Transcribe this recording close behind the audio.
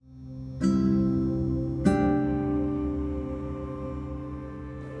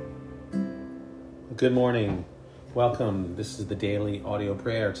Good morning. Welcome. This is the daily audio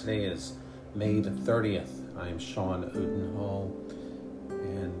prayer. Today is May the 30th. I am Sean Odenhall,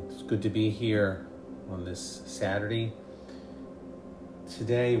 and it's good to be here on this Saturday.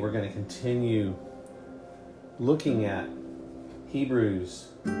 Today we're going to continue looking at Hebrews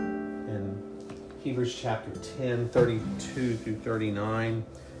and Hebrews chapter 10, 32 through 39.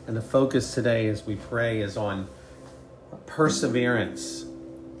 And the focus today as we pray is on perseverance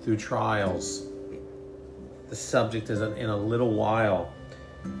through trials. The subject is in a little while.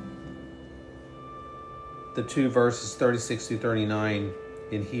 The two verses 36 through 39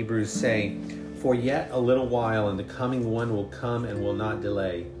 in Hebrews say, "For yet a little while, and the coming one will come and will not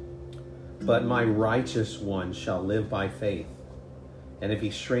delay. But my righteous one shall live by faith. And if he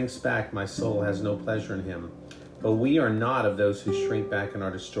shrinks back, my soul has no pleasure in him. But we are not of those who shrink back and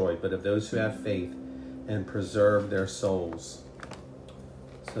are destroyed, but of those who have faith and preserve their souls."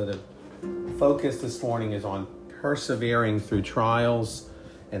 So the focus this morning is on persevering through trials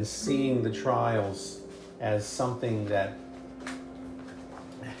and seeing the trials as something that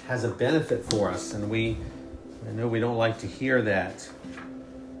has a benefit for us. And I know we don't like to hear that.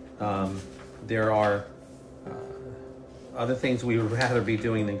 There are other things we would rather be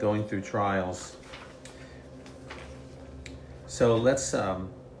doing than going through trials. So let's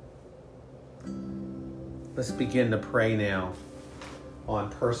begin to pray now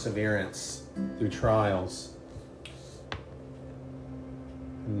on perseverance through trials.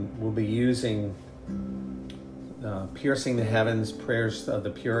 And we'll be using Piercing the Heavens, prayers of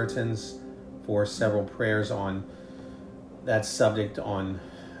the Puritans, for several prayers on that subject, on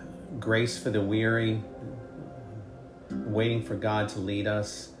grace for the weary, waiting for God to lead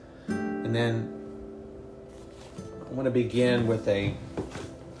us. And then I want to begin with a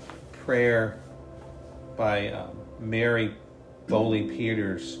prayer by Mary Bowley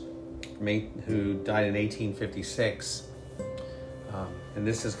Peters, who died in 1856. And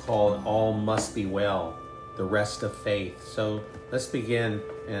this is called All Must Be Well, the Rest of Faith. So let's begin,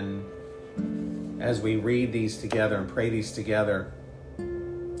 and as we read these together and pray these together,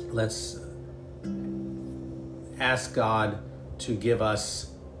 let's ask God to give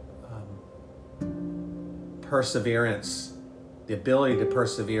us perseverance, the ability to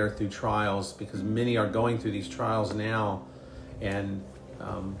persevere through trials, because many are going through these trials now. And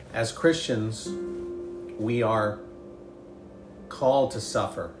as Christians, we are called to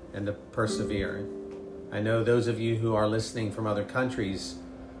suffer and to persevere. I know those of you who are listening from other countries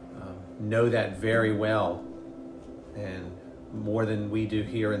know that very well, and more than we do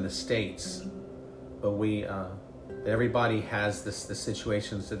here in the States. But everybody has the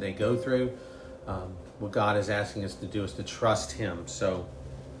situations that they go through. What God is asking us to do is to trust Him. So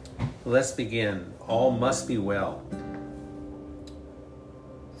let's begin. All must be well.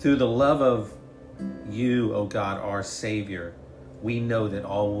 Through the love of you, O God, our Savior, we know that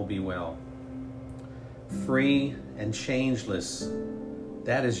all will be well. Free and changeless,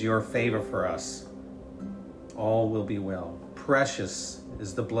 that is your favor for us. All will be well. Precious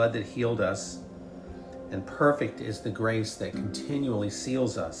is the blood that healed us, and perfect is the grace that continually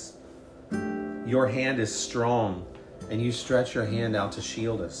seals us. Your hand is strong, and you stretch your hand out to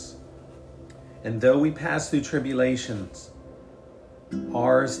shield us. And though we pass through tribulations,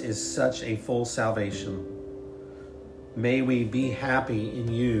 ours is such a full salvation. May we be happy in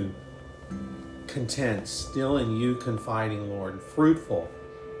you, content, still in you confiding, Lord, fruitful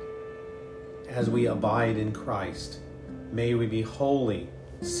as we abide in Christ. May we be holy,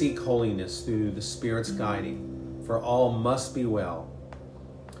 seek holiness through the Spirit's guiding, for all must be well.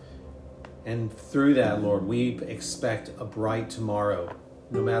 And through that, Lord, we expect a bright tomorrow.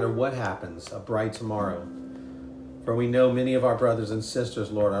 No matter what happens, a bright tomorrow. For we know many of our brothers and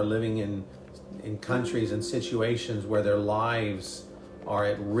sisters, Lord, are living in countries and situations where their lives are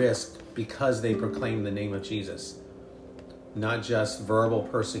at risk because they proclaim the name of Jesus. Not just verbal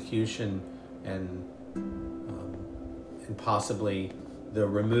persecution and possibly the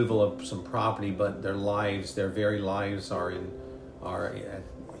removal of some property, but their lives, their very lives are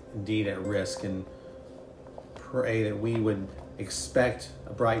indeed at risk. And pray that we would expect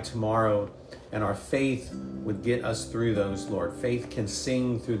a bright tomorrow, and our faith would get us through those, Lord. Faith can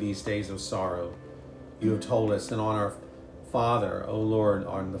sing through these days of sorrow. You have told us, and on our Father, O Lord,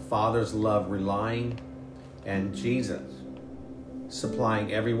 on the Father's love relying, and Jesus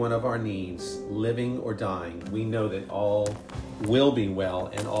supplying every one of our needs, living or dying, we know that all will be well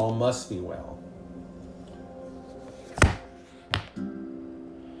and all must be well.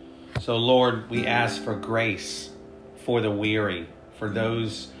 So, Lord, we ask for grace for the weary, for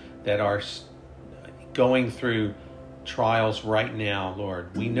those that are going through trials right now,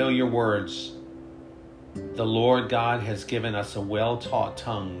 Lord. We know your words The Lord God has given us a well-taught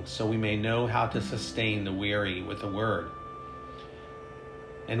tongue, so we may know how to sustain the weary with the word.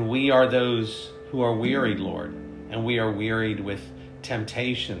 And we are those who are wearied, Lord, and we are wearied with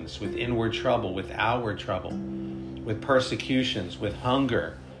temptations, with inward trouble, with outward trouble, with persecutions, with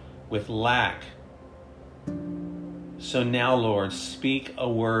hunger, with lack. So now, Lord, speak a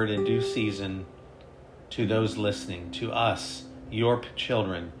word in due season to those listening, to us, your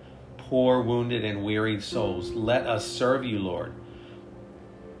children, poor, wounded, and wearied souls. Let us serve you, Lord.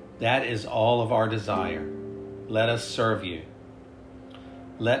 That is all of our desire. Let us serve you.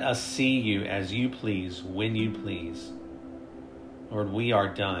 Let us see you as you please, when you please. Lord, we are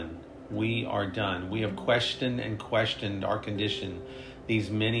done. We are done. We have questioned and questioned our condition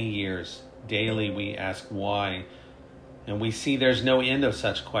these many years. Daily we ask why, and we see there's no end of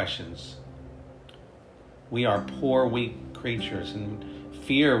such questions. We are poor, weak creatures, and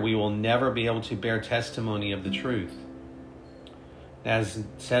fear we will never be able to bear testimony of the truth. As it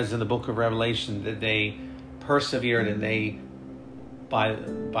says in the book of Revelation, that they persevered and they,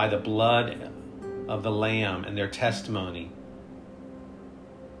 by the blood of the Lamb and their testimony.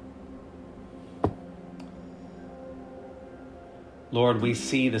 Lord, we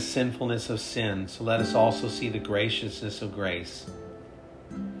see the sinfulness of sin, so let us also see the graciousness of grace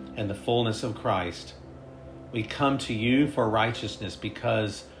and the fullness of Christ. We come to you for righteousness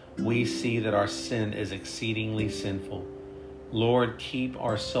because we see that our sin is exceedingly sinful. Lord, keep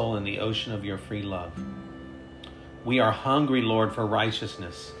our soul in the ocean of your free love. We are hungry, Lord, for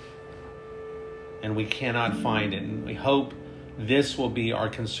righteousness, and we cannot find it. And we hope this will be our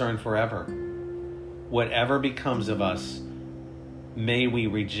concern forever. Whatever becomes of us, may we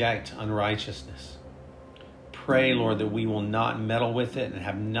reject unrighteousness. Pray, Lord, that we will not meddle with it and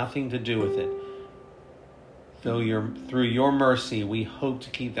have nothing to do with it. Through your mercy, we hope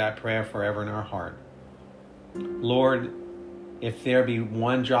to keep that prayer forever in our heart. Lord, if there be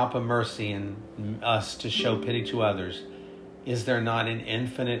one drop of mercy in us to show pity to others, is there not an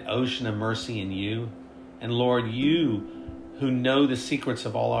infinite ocean of mercy in you? And Lord, you who know the secrets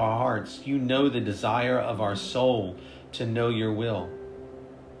of all our hearts, you know the desire of our soul to know your will.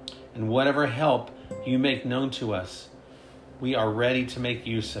 And whatever help you make known to us, we are ready to make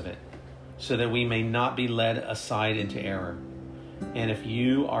use of it, so that we may not be led aside into error. And if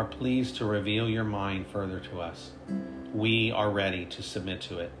you are pleased to reveal your mind further to us, we are ready to submit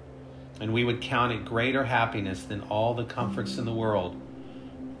to it. And we would count it greater happiness than all the comforts in the world,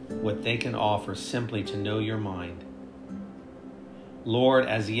 what they can offer simply to know your mind. Lord,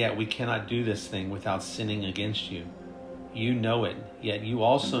 as yet we cannot do this thing without sinning against you. You know it, yet you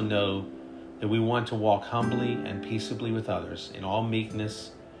also know that we want to walk humbly and peaceably with others in all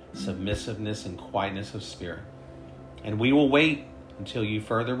meekness, submissiveness, and quietness of spirit. And we will wait until you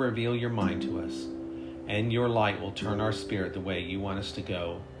further reveal your mind to us, and your light will turn our spirit the way you want us to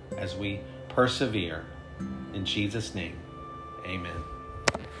go as we persevere. In Jesus' name, amen.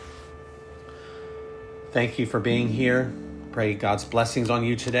 Thank you for being here. Pray God's blessings on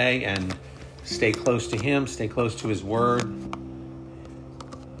you today, and stay close to him, stay close to his word,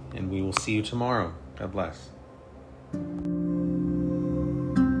 and we will see you tomorrow. God bless.